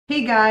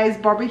Hey guys,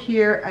 Barbara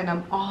here, and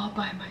I'm all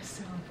by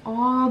myself.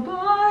 All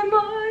by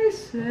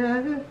myself. Say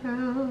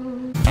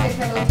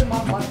hello to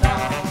my mother.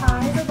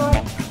 Hi,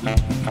 everybody.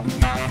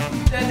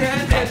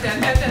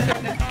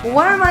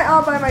 Why am I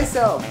all by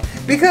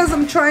myself? Because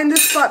I'm trying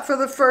this spot for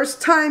the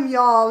first time,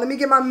 y'all. Let me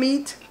get my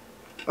meat.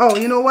 Oh,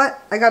 you know what?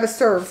 I gotta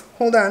serve.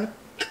 Hold on.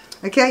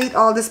 I can't eat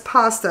all this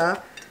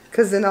pasta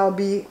because then I'll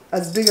be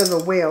as big as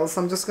a whale.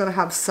 So I'm just gonna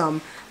have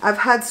some. I've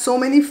had so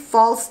many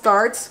false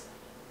starts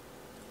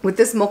with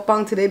this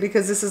mukbang today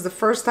because this is the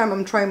first time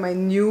I'm trying my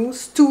new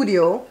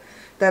studio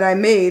that I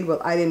made.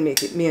 Well, I didn't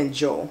make it. Me and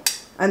Joe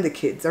and the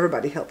kids.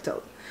 Everybody helped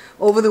out.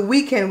 Over the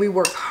weekend, we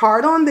worked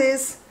hard on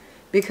this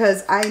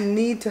because I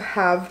need to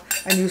have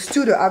a new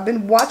studio. I've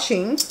been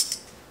watching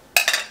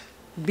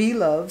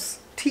Loves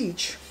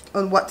teach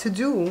on what to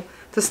do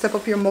to step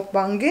up your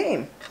mukbang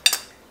game.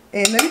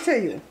 And let me tell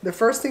you, the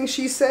first thing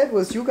she said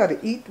was you got to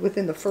eat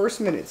within the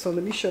first minute. So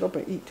let me shut up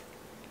and eat.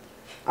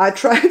 I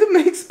tried to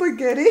make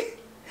spaghetti.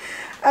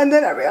 And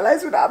then I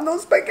realized we don't have no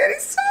spaghetti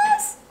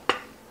sauce.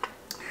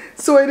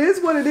 So it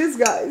is what it is,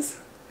 guys.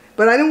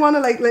 But I didn't want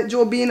to let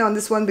Joe be in on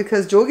this one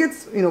because Joe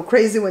gets,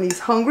 crazy when he's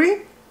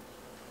hungry.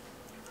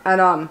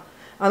 And I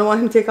don't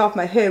want him to take off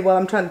my head while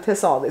I'm trying to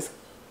test all this.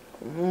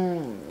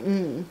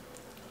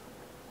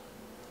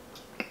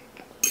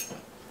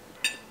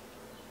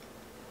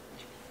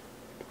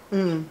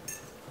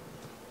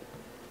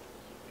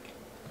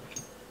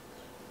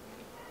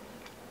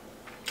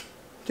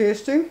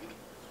 Tasty,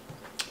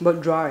 but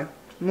dry.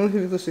 I'm going to see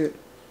if you can see it.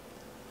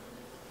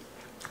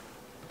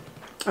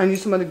 I need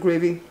some of the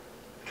gravy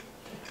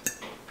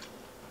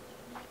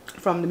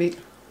from the meat.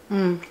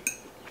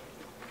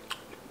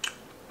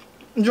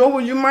 Joe,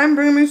 would you mind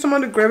bringing me some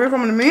of the gravy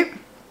from the meat?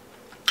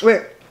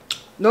 Wait,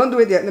 don't do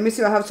it yet. Let me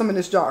see if I have some in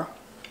this jar.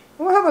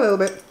 Oh, I have a little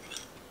bit.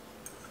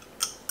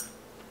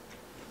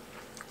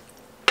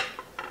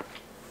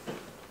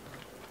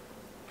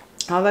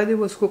 All I did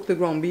was cook the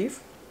ground beef,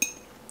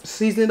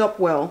 season it up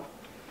well,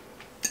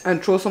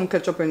 and throw some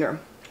ketchup in there.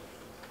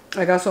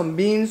 I got some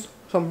beans,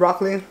 some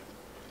broccoli,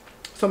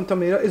 some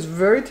tomato. It's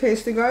very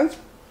tasty, guys.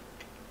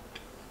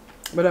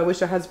 But I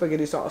wish I had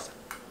spaghetti sauce.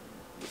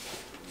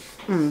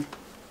 I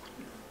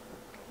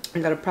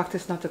gotta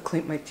practice not to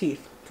clench my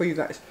teeth for you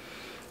guys.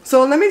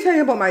 So let me tell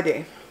you about my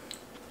day.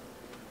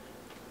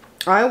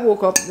 I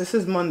woke up, this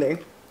is Monday.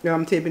 Yeah,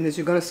 I'm taping this.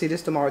 You're gonna see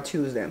this tomorrow,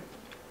 Tuesday.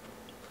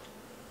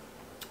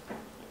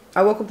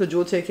 I woke up to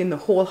Joe taking the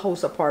whole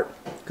house apart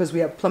because we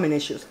have plumbing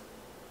issues.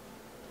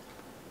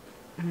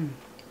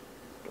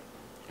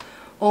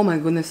 Oh my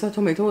goodness, that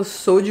tomato was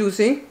so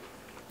juicy.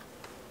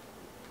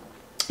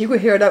 You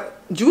could hear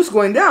that juice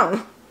going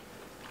down.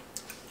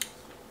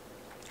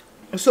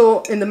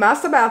 So in the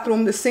master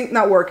bathroom, the sink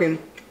not working.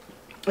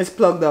 It's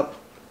plugged up.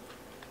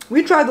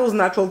 We tried those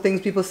natural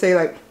things people say,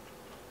 like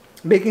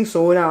baking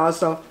soda and all that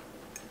stuff.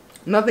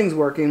 Nothing's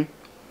working.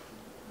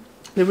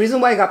 The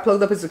reason why it got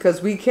plugged up is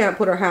because we can't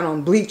put our hand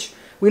on bleach.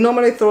 We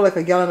normally throw like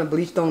a gallon of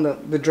bleach down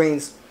the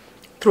drains.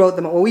 Throughout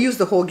them. Well, we use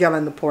the whole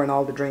gallon to pour in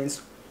all the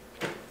drains.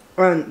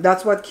 And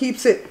that's what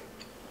keeps it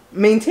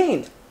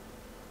maintained.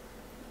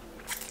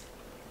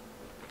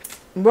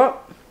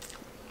 But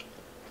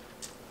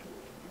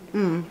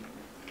I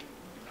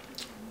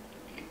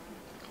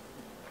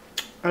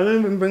didn't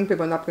even bring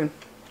paper napkin.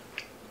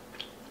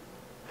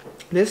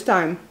 This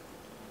time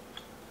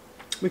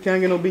we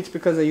can't get no beach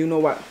because of you know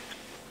what.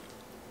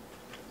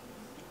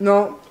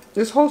 No,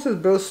 this house is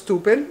built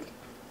stupid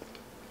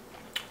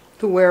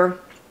to where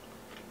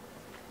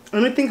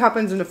anything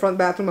happens in the front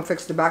bathroom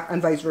affects the back and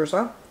vice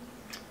versa.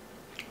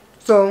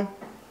 So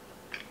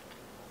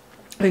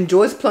when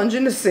Joe is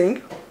plunging the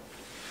sink,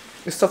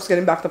 the stuff's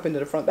getting backed up into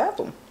the front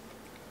bathroom.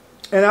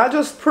 And I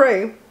just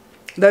pray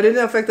that it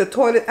didn't affect the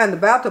toilet and the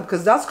bathtub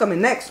because that's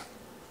coming next.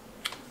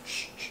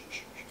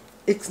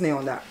 Ixnay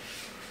on that.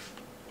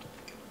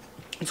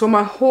 So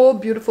my whole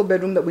beautiful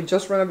bedroom that we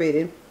just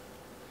renovated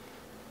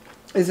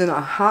is in a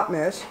hot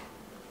mess.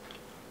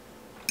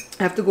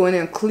 I have to go in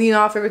there and clean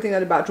off everything in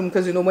the bathroom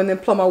because when they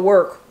plumber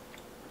work,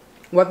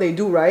 what they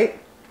do, right?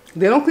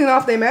 They don't clean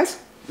off their mess.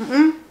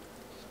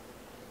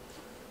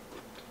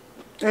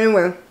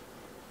 Anyway,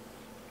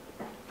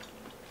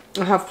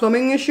 I have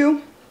plumbing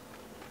issue.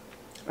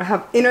 I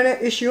have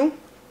internet issue.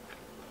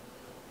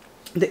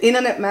 The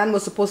internet man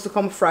was supposed to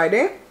come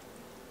Friday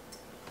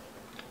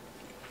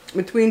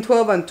between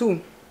 12 and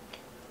 2.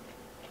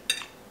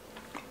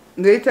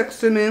 They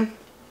texted me,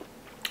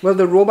 well,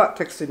 the robot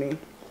texted me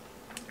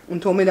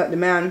and told me that the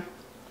man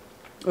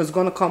was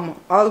going to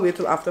come all the way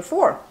till after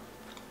 4.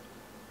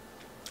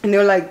 And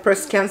they're like,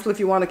 press cancel if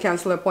you want to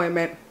cancel an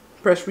appointment.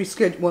 Press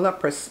reschedule. Well, not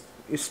press.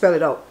 You spell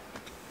it out.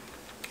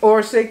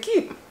 Or say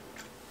keep.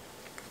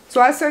 So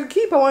I said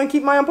keep. I want to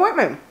keep my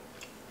appointment.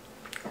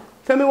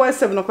 Tell me why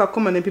 7 o'clock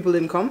come and then people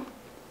didn't come.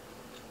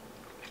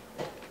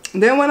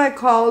 Then when I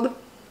called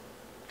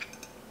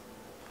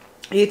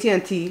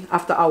AT&T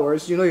after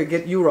hours, you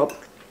get Europe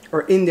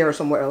or India or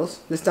somewhere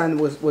else. This time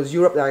it was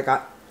Europe that I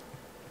got.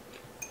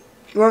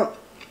 Well,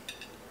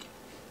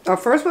 at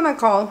first when I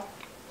called,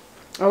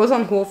 I was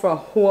on hold for a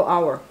whole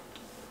hour.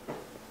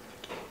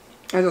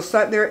 I just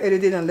sat there,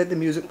 edited, and let the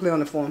music play on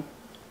the phone.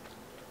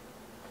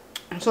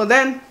 So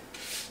then,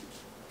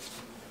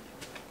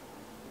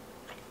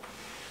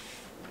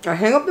 I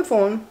hang up the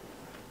phone,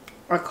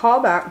 I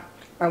call back,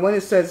 and when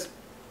it says,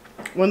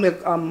 when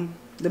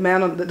the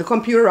man on the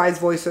computerized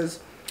voice says,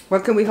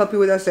 "What can we help you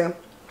with?" I say,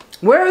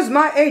 "Where is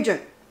my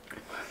agent?"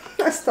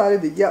 I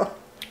started to yell.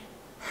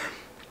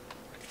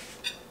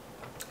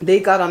 They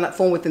got on that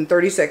phone within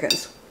 30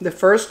 seconds. The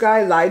first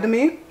guy lied to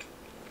me.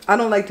 I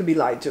don't like to be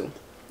lied to.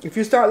 If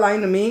you start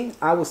lying to me,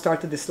 I will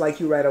start to dislike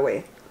you right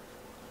away.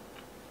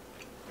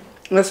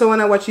 And so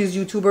when I watch these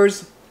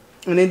YouTubers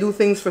and they do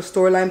things for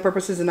storyline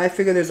purposes and I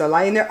figure there's a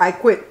lie in there, I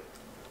quit.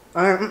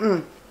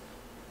 I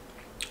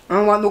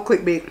don't want no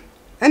clickbait.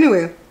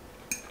 Anyway,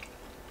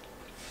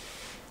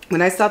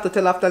 when I start to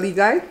tell off the lead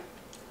guy,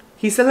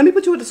 he said, "Let me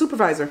put you with the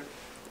supervisor.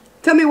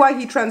 Tell me why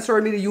he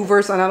transferred me to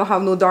U-verse and I don't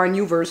have no darn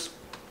U-verse."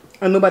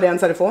 And nobody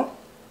answered the phone.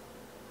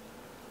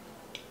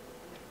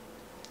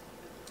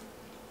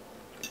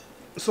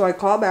 So I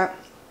called back.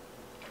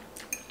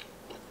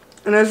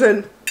 And I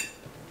said,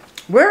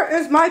 "Where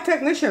is my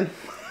technician?"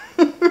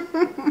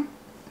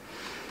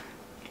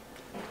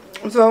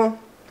 So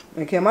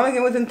I came on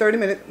again within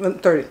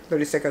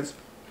 30 seconds.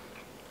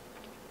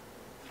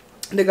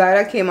 The guy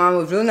that came on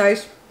was really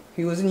nice.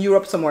 He was in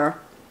Europe somewhere.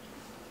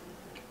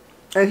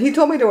 And he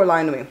told me they were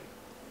lying to me.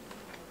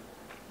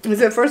 He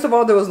said, first of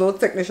all, there was no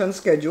technician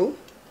schedule.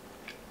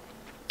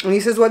 And he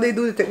says what they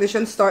do, the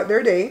technicians start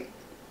their day.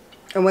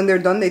 And when they're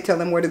done, they tell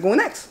them where to go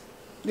next.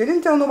 They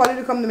didn't tell nobody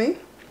to come to me.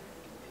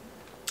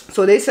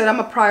 So they said I'm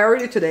a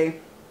priority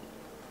today.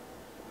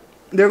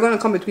 They're going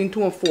to come between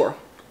 2 and 4.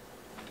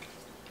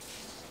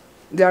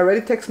 They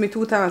already text me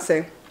 2 times and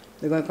say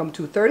they're going to come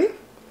 2:30.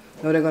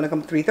 No, they're going to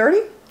come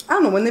 3:30. I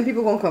don't know when them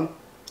people going to come.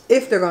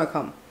 If they're going to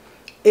come.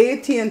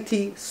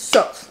 AT&T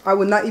sucks. I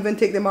would not even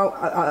take them out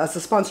as a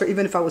sponsor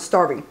even if I was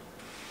starving.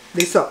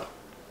 They suck.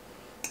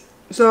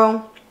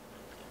 So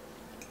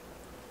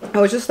I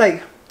was just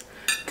like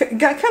kind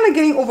of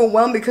getting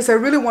overwhelmed because I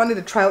really wanted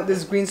to try out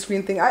this green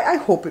screen thing. I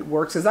hope it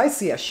works, as I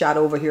see a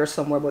shadow over here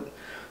somewhere, but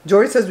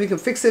Jory says we can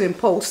fix it in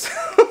post.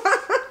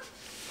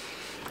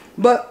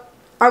 But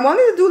I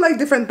wanted to do like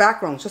different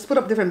backgrounds, just put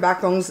up different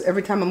backgrounds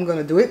every time I'm going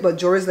to do it. But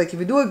Jory's like, if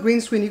you do a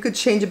green screen, you could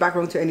change the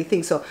background to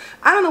anything. So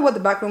I don't know what the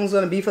background is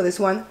going to be for this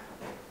one.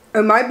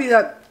 It might be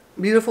that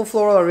beautiful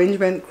floral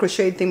arrangement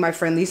crocheted thing my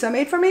friend Lisa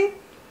made for me.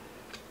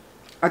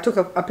 I took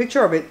a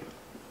picture of it.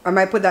 I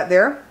might put that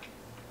there.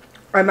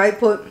 I might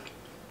put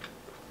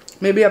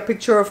maybe a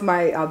picture of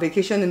my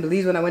vacation in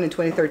Belize when I went in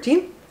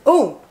 2013.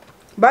 Oh,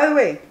 by the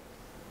way,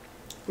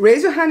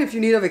 raise your hand if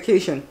you need a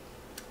vacation.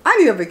 I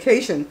need a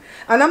vacation.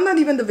 And I'm not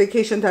even the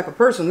vacation type of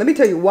person. Let me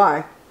tell you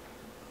why.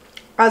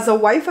 As a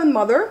wife and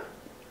mother,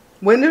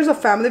 when there's a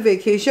family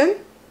vacation,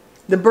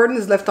 the burden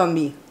is left on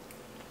me.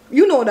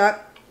 You know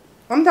that.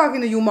 I'm talking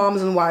to you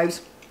moms and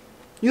wives.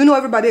 You know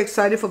everybody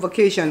excited for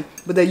vacation,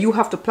 but then you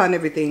have to plan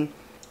everything.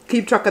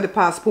 Keep track of the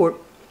passport.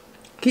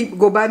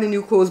 Go buy the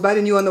new clothes, buy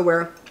the new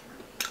underwear.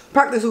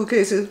 Pack the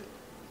suitcases.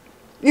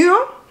 You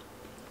know?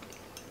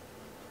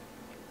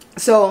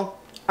 So,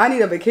 I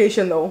need a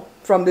vacation though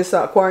from this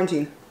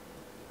quarantine.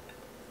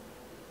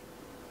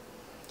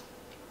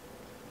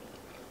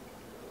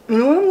 You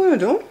know what I'm going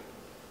to do?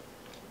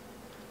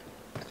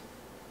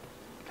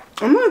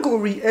 I'm going to go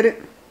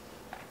re-edit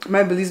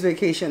my Belize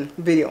vacation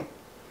video,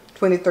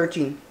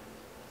 2013.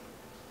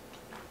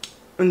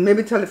 And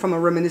maybe tell it from a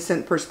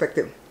reminiscent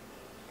perspective.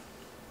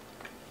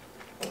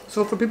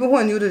 So for people who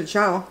are new to the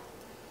channel,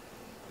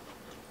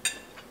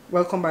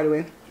 welcome by the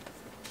way.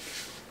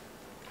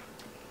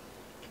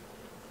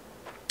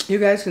 You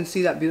guys can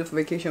see that beautiful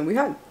vacation we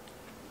had.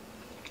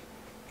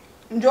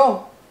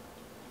 Joe,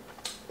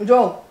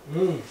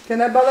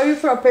 can I bother you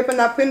for a paper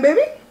napkin,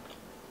 baby?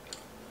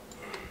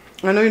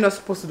 I know you're not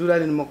supposed to do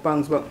that in the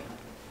mukbangs, but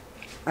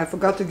I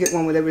forgot to get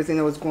one with everything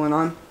that was going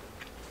on.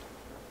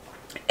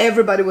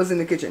 Everybody was in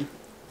the kitchen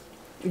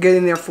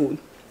getting their food.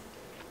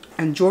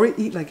 And Jory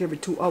eat like every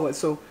 2 hours.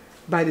 So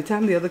by the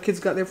time the other kids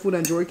got their food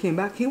and Jory came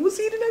back, he was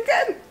eating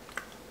again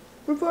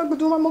before I could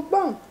do my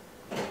mukbang.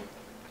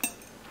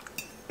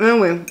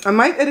 Anyway, I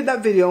might edit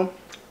that video.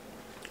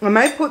 I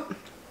might put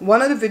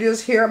one of the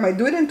videos here. I might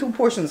do it in 2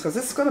 portions because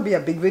this is going to be a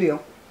big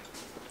video.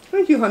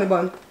 Thank you, honey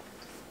bun.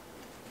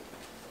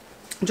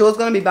 Joe's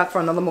going to be back for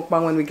another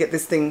mukbang when we get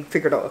this thing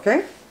figured out,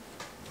 okay?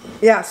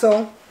 Yeah,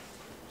 so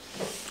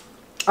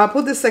I'll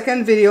put the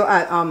second video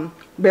at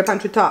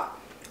Pantry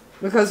top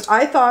because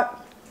I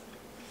thought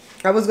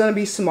I was going to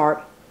be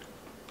smart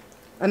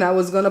and I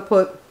was going to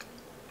put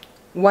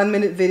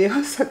 1-minute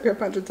videos at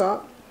Pantry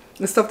top.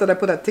 The stuff that I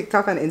put at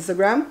TikTok and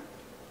Instagram.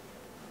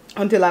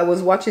 Until I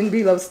was watching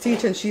B Loves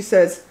Teach and she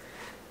says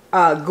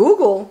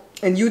Google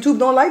and YouTube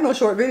don't like no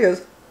short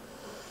videos.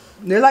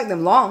 They like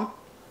them long.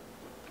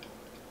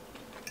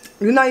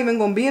 You're not even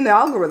going to be in the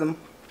algorithm.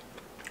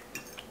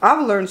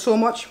 I've learned so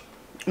much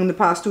in the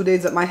past 2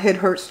 days that my head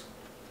hurts.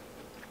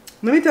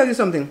 Let me tell you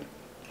something.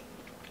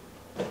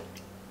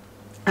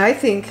 I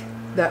think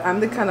that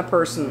I'm the kind of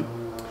person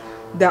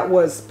that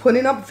was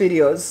putting up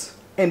videos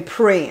and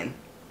praying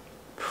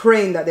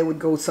praying that they would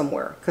go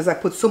somewhere because I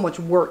put so much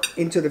work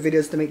into the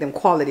videos to make them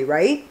quality,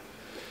 right?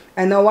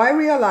 And now I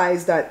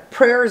realize that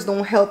prayers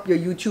don't help your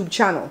YouTube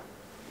channel.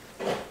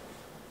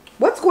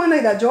 What's going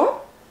like that, Joe?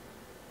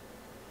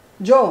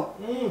 Joe,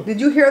 did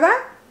you hear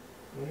that?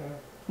 Yeah.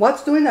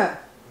 What's doing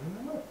that?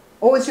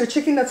 Oh, it's your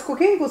chicken that's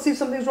cooking? Go see if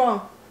something's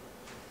wrong.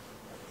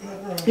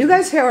 You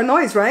guys hear a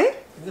noise, right?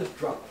 It just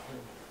dropped.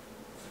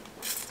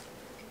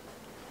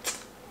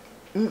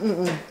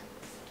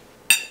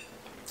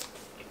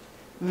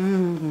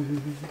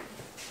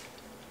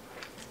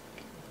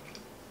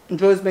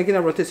 Joe's making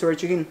a rotisserie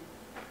chicken.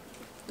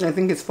 I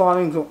think it's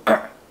falling. So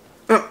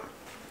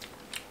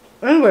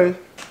anyway,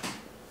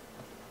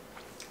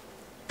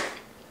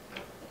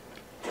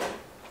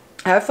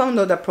 I found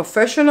out that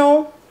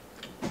professional,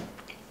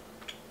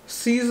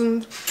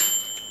 seasoned,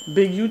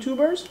 big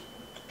YouTubers,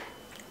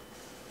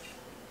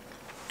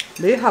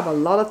 they have a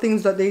lot of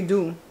things that they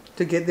do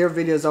to get their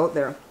videos out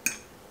there.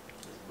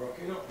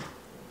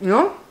 You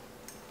know?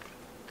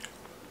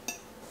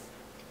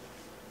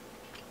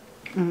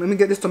 Let me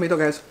get this tomato,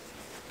 guys.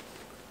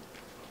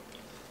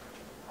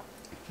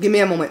 Give me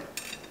a moment.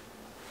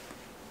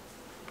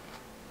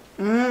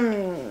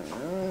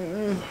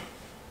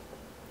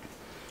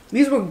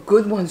 These were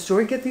good ones.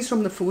 Joy get these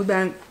from the food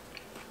bank.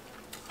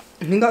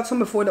 And he got some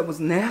before that was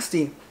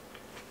nasty.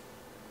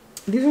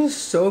 These are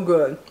so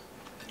good.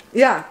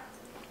 Yeah.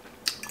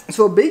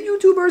 So big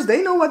YouTubers,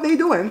 they know what they're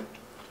doing.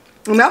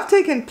 And I've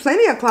taken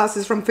plenty of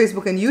classes from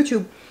Facebook and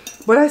YouTube,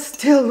 but I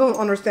still don't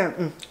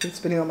understand. It's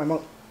spitting out my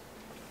mouth.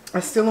 I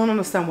still don't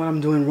understand what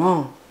I'm doing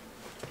wrong.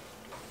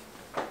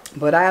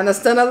 But I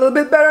understand a little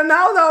bit better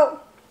now, though.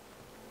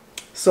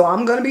 So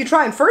I'm going to be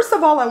trying. First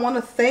of all, I want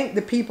to thank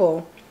the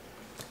people,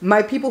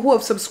 my people who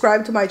have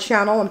subscribed to my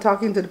channel. I'm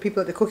talking to the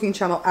people at the cooking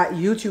channel at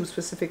YouTube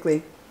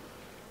specifically.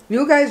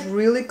 You guys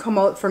really come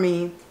out for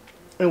me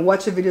and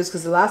watch the videos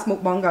because the last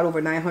mukbang got over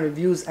 900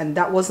 views, and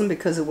that wasn't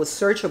because it was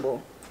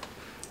searchable.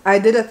 I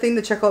did a thing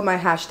to check out my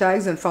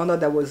hashtags and found out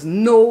there was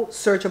no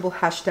searchable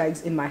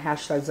hashtags in my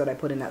hashtags that I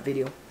put in that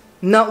video.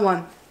 Not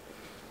one.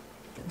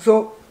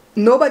 So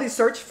nobody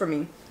searched for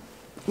me.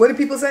 What do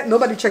people say?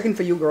 Nobody checking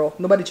for you, girl.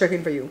 Nobody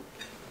checking for you.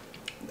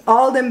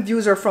 All them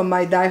views are from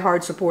my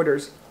diehard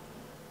supporters.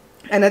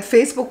 And at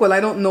Facebook, well, I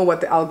don't know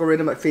what the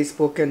algorithm at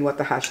Facebook and what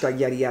the hashtag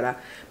yada yada.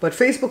 But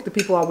Facebook, the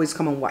people always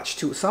come and watch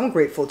too. So I'm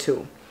grateful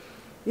too.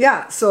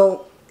 Yeah,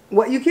 so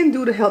what you can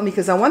do to help me,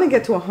 because I want to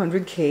get to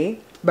 100K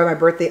by my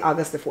birthday,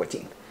 August the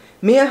 14th.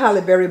 Me and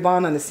Halle Berry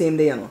born on the same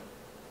day, you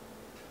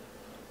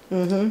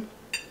know.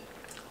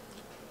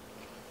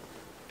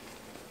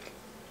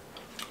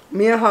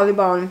 Me and Halle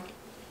born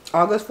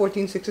August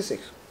 14,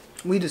 66.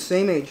 We the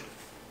same age.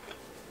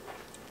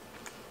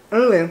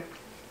 Anyway,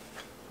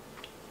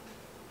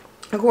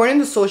 according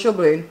to Social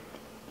Blade,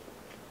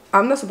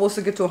 I'm not supposed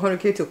to get to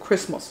 100K till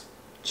Christmas.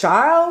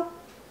 Child,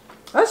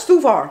 that's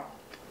too far.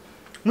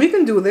 We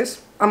can do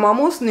this. I'm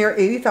almost near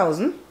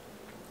 80,000.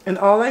 And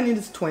all I need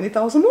is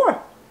 20,000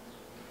 more.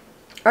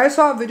 I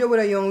saw a video with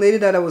a young lady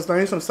that I was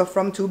learning some stuff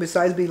from too,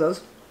 besides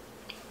Belas.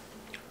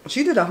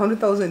 She did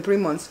 100,000 in 3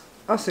 months.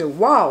 I said,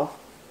 wow.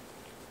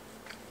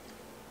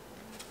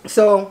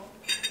 So,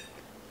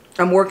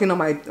 I'm working on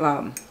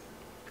my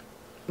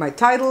my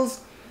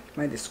titles,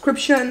 my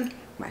description,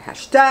 my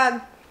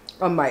hashtag,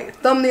 on my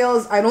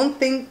thumbnails. I don't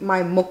think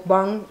my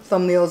mukbang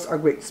thumbnails are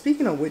great.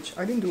 Speaking of which,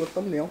 I didn't do a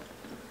thumbnail.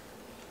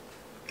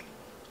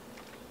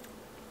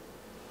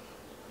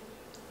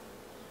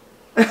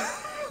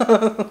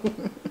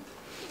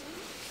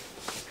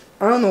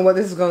 I don't know what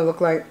this is gonna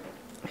look like.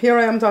 Here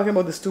I am talking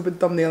about the stupid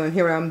thumbnail, and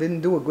here I am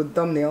didn't do a good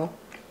thumbnail.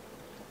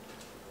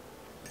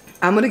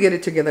 I'm gonna get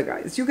it together,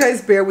 guys. You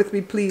guys bear with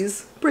me,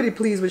 please. Pretty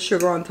please with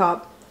sugar on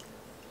top.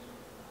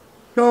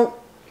 So,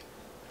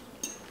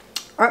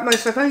 at my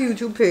second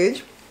YouTube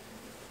page,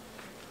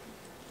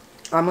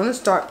 I'm gonna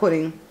start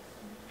putting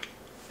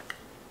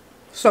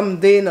some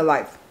day in the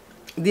life,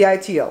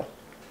 DITL.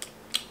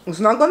 It's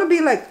not gonna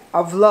be like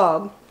a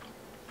vlog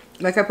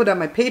like I put on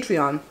my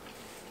Patreon,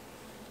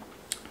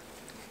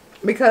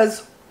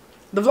 because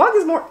the vlog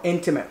is more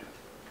intimate.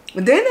 A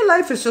day in the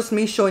life is just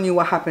me showing you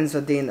what happens a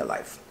day in the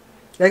life.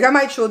 Like I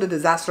might show the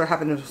disaster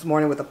happened this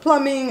morning with the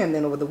plumbing, and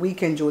then over the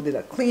weekend Joe did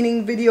a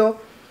cleaning video.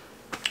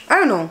 I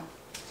don't know.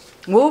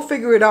 We'll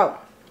figure it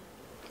out.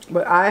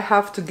 But I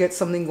have to get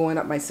something going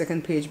at my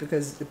second page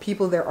because the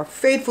people there are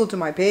faithful to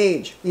my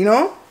page, you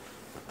know?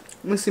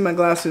 Let me see my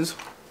glasses.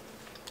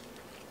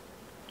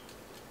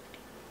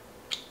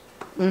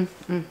 We're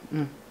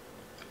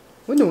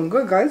doing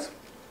good, guys.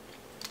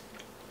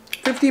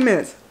 15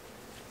 minutes.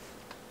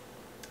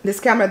 This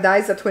camera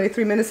dies at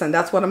 23 minutes, and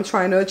that's what I'm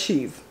trying to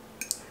achieve.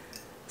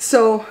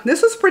 So,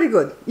 this was pretty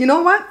good. You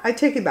know what? I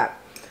take it back.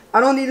 I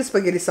don't need the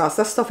spaghetti sauce.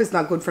 That stuff is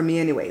not good for me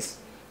anyways.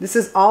 This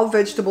is all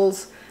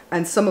vegetables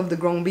and some of the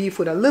ground beef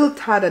with a little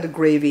tad of the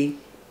gravy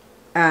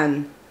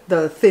and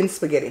the thin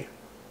spaghetti.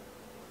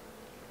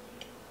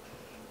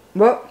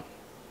 Well,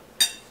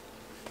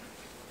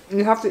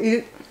 you have to eat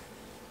it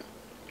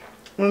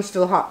when it's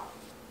still hot.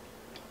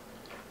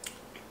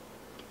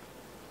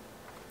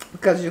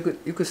 because you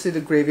could see the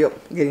gravy up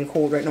getting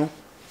cold right now.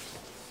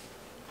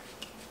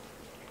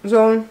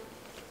 So,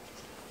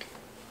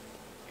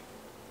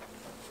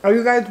 are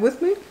you guys with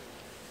me?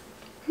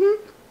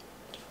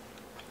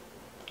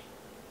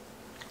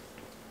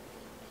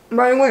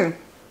 By the way,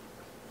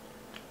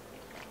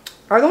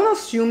 I don't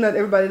assume that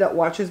everybody that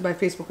watches my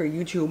Facebook or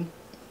YouTube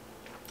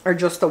are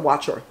just a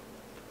watcher.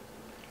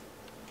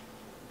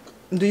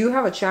 Do you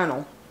have a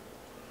channel?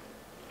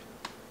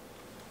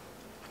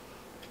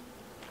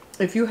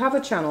 If you have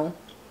a channel,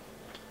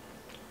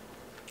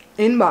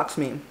 inbox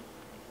me.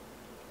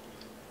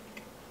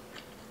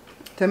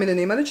 Tell me the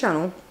name of the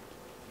channel.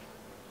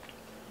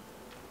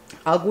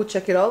 I'll go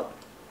check it out.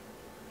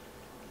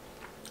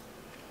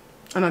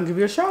 And I'll give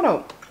you a shout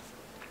out.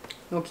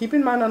 Now keep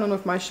in mind, I don't know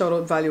if my shout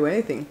out value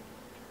anything,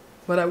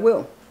 but I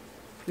will.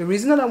 The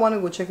reason that I want to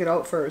go check it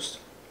out first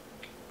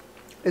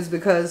is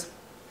because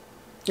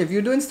if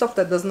you're doing stuff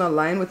that doesn't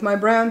align with my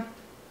brand,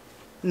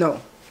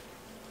 no.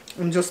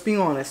 I'm just being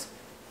honest.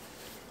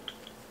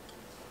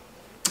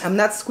 I'm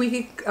not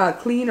squeaky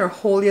clean or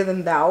holier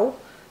than thou,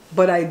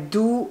 but I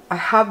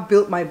have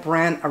built my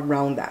brand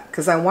around that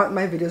because I want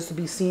my videos to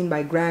be seen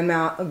by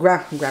grandmas and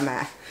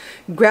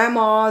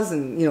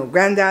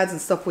granddads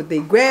and stuff with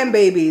their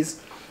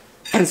grandbabies,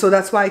 and so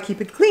that's why I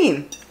keep it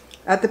clean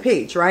at the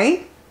page,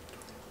 right?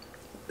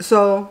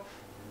 So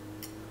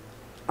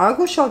I'll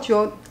go shout you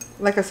out.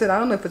 Like I said, I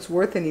don't know if it's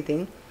worth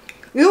anything.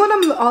 You know what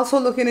I'm also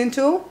looking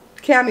into?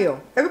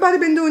 Cameo. Everybody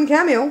been doing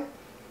Cameo.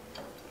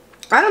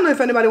 I don't know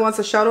if anybody wants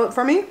a shout out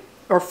from me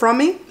or from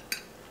me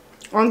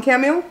on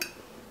Cameo.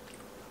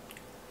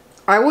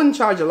 I wouldn't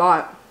charge a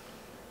lot.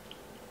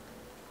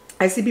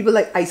 I see people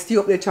like Ice-T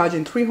up there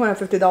charging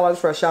 $350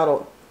 for a shout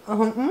out.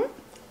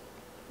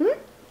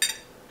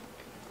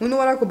 You know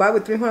what I could buy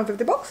with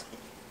 350 bucks?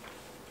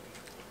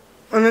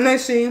 And then I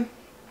see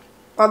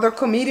other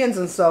comedians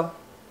and stuff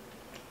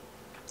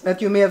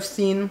that you may have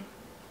seen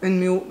in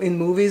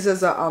movies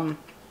as a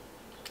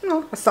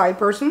a side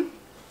person.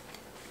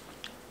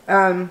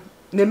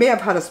 They may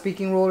have had a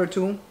speaking role or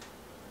two.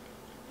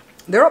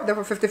 They're up there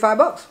for 55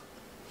 bucks.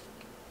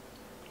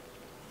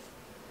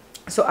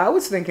 So I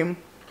was thinking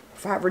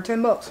 5 or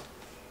 10 bucks.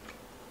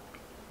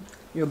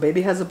 Your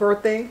baby has a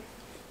birthday.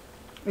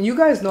 And you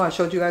guys know I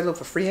showed you guys up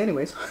for free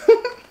anyways.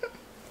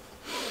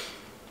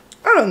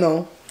 I don't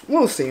know.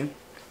 We'll see.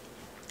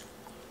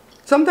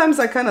 Sometimes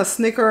I kind of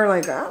snicker,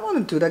 like, I don't want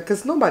to do that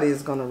because nobody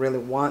is going to really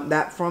want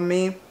that from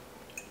me.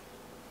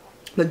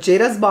 But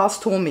Jada's boss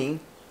told me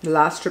the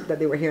last trip that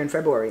they were here in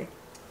February,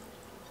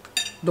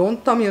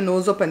 don't thumb your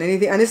nose up on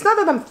anything. And it's not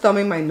that I'm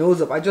thumbing my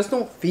nose up. I just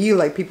don't feel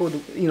like people,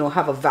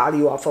 have a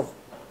value off of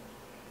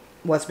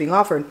what's being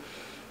offered.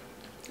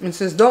 And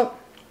says, don't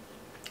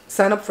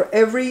sign up for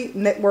every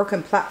network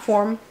and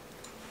platform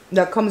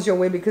that comes your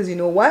way, because you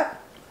know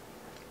what?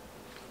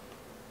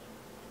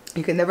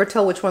 You can never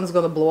tell which one's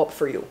going to blow up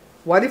for you.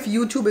 What if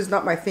YouTube is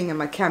not my thing and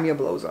my Cameo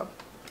blows up?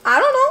 I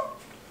don't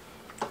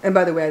know. And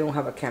by the way, I don't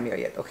have a Cameo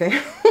yet,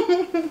 okay?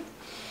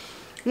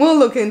 We'll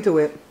look into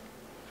it.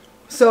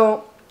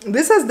 So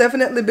this has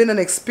definitely been an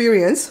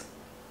experience.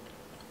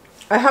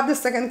 I have the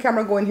second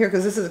camera going here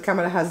because this is a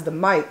camera that has the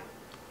mic.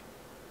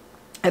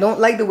 I don't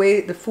like the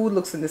way the food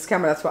looks in this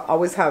camera. That's why I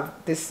always have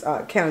this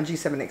Canon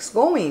G7X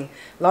going.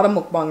 A lot of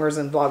mukbangers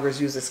and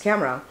vloggers use this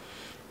camera.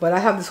 But I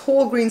have this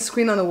whole green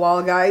screen on the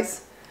wall,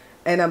 guys.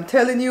 And I'm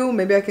telling you,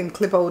 maybe I can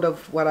clip out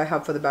of what I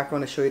have for the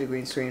background to show you the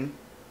green screen.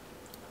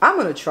 I'm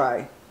going to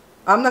try.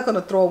 I'm not going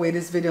to throw away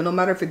this video, no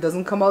matter if it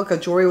doesn't come out.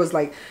 Because Jory was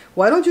like,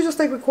 why don't you just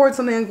like record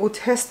something and go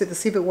test it to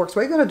see if it works?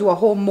 Why are you going to do a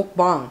whole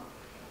mukbang?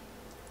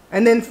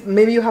 And then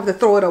maybe you have to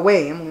throw it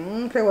away.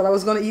 Okay, well, I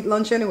was going to eat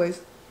lunch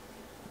anyways.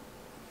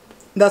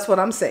 That's what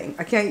I'm saying.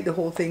 I can't eat the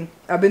whole thing.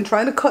 I've been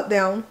trying to cut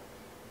down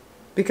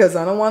because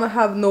I don't want to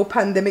have no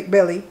pandemic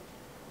belly.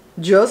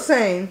 Just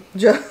saying.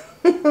 Just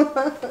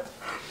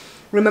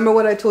remember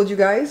what I told you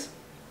guys?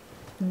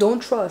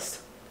 Don't trust.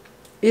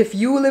 If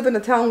you live in a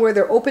town where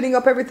they're opening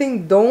up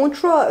everything, don't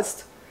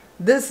trust.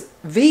 This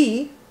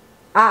you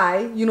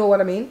know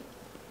what I mean,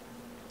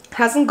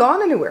 hasn't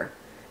gone anywhere.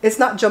 It's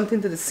not jumped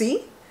into the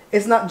sea.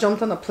 It's not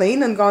jumped on a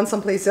plane and gone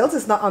someplace else.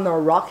 It's not under a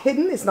rock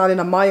hidden. It's not in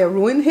a Maya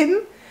ruin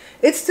hidden.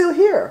 It's still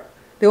here.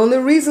 The only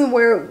reason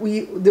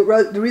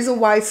the reason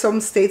why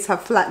some states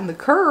have flattened the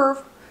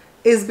curve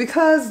is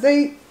because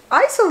they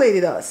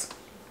isolated us.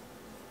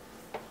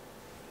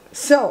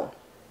 So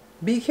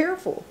be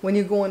careful when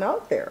you're going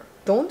out there.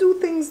 Don't do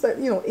things that,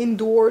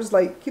 indoors,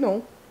 like,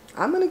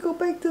 I'm going to go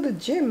back to the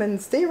gym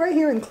and stay right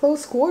here in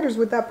close quarters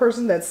with that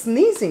person that's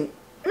sneezing.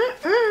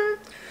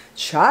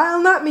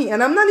 Child, not me.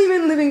 And I'm not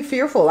even living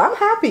fearful. I'm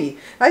happy.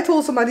 I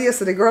told somebody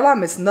yesterday, girl, I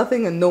miss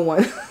nothing and no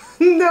one.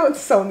 That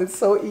sounded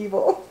so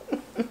evil.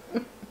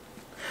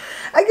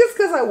 I guess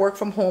because I work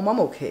from home, I'm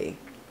okay.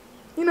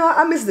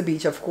 I miss the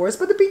beach, of course,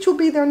 but the beach will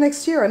be there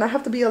next year, and I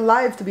have to be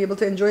alive to be able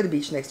to enjoy the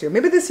beach next year.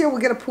 Maybe this year we'll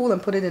get a pool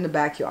and put it in the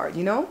backyard,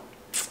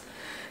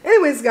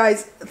 Anyways,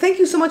 guys, thank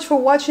you so much for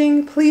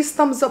watching. Please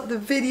thumbs up the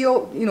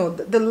video. You know,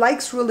 the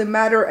likes really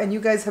matter, and you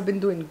guys have been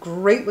doing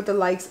great with the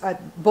likes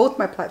at both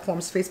my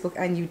platforms, Facebook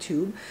and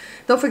YouTube.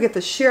 Don't forget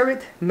to share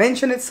it,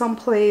 mention it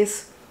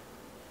someplace.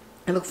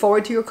 I look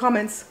forward to your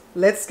comments.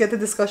 Let's get the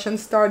discussion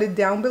started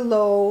down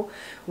below.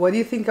 What do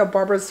you think of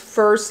Barbara's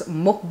first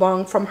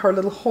mukbang from her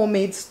little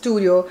homemade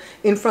studio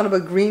in front of a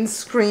green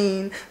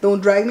screen?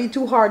 Don't drag me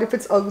too hard if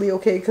it's ugly,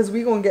 okay? Because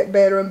we're going to get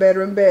better and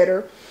better and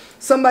better.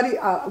 Somebody,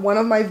 one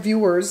of my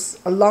viewers,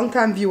 a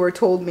longtime viewer,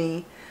 told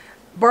me,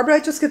 Barbara, I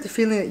just get the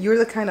feeling that you're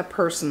the kind of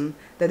person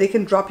that they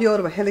can drop you out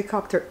of a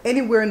helicopter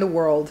anywhere in the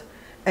world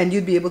and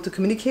you'd be able to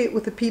communicate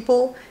with the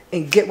people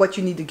and get what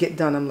you need to get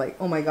done. I'm like,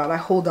 oh my God, I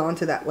hold on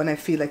to that when I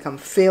feel like I'm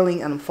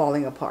failing and I'm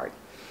falling apart.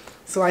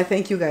 So I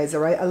thank you guys,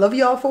 all right? I love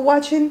you all for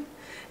watching,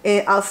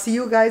 and I'll see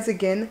you guys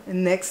again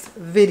in next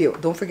video.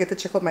 Don't forget to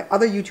check out my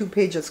other YouTube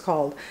page. It's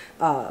called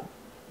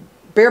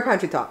Bear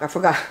Pantry Talk. I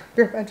forgot.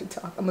 Bear Pantry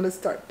Talk. I'm going to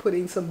start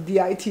putting some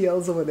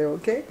DITLs over there,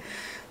 okay?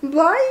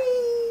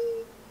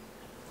 Bye!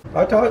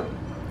 I thought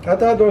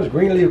those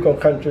green leaves gonna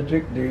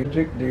contradict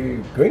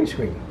the green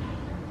screen.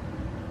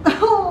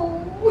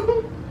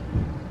 Oh!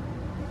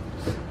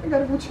 I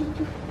gotta go change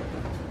it.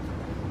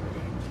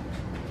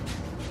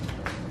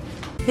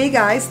 Hey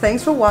guys,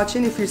 thanks for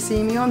watching. If you're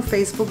seeing me on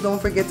Facebook,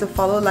 don't forget to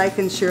follow, like,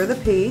 and share the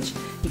page.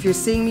 If you're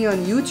seeing me on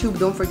YouTube,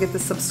 don't forget to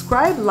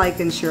subscribe, like,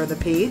 and share the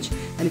page.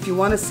 And if you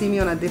want to see me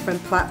on a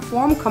different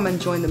platform, come and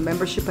join the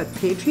membership at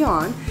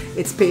Patreon.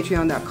 It's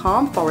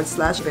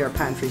patreon.com/Bear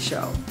Pantry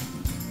Show.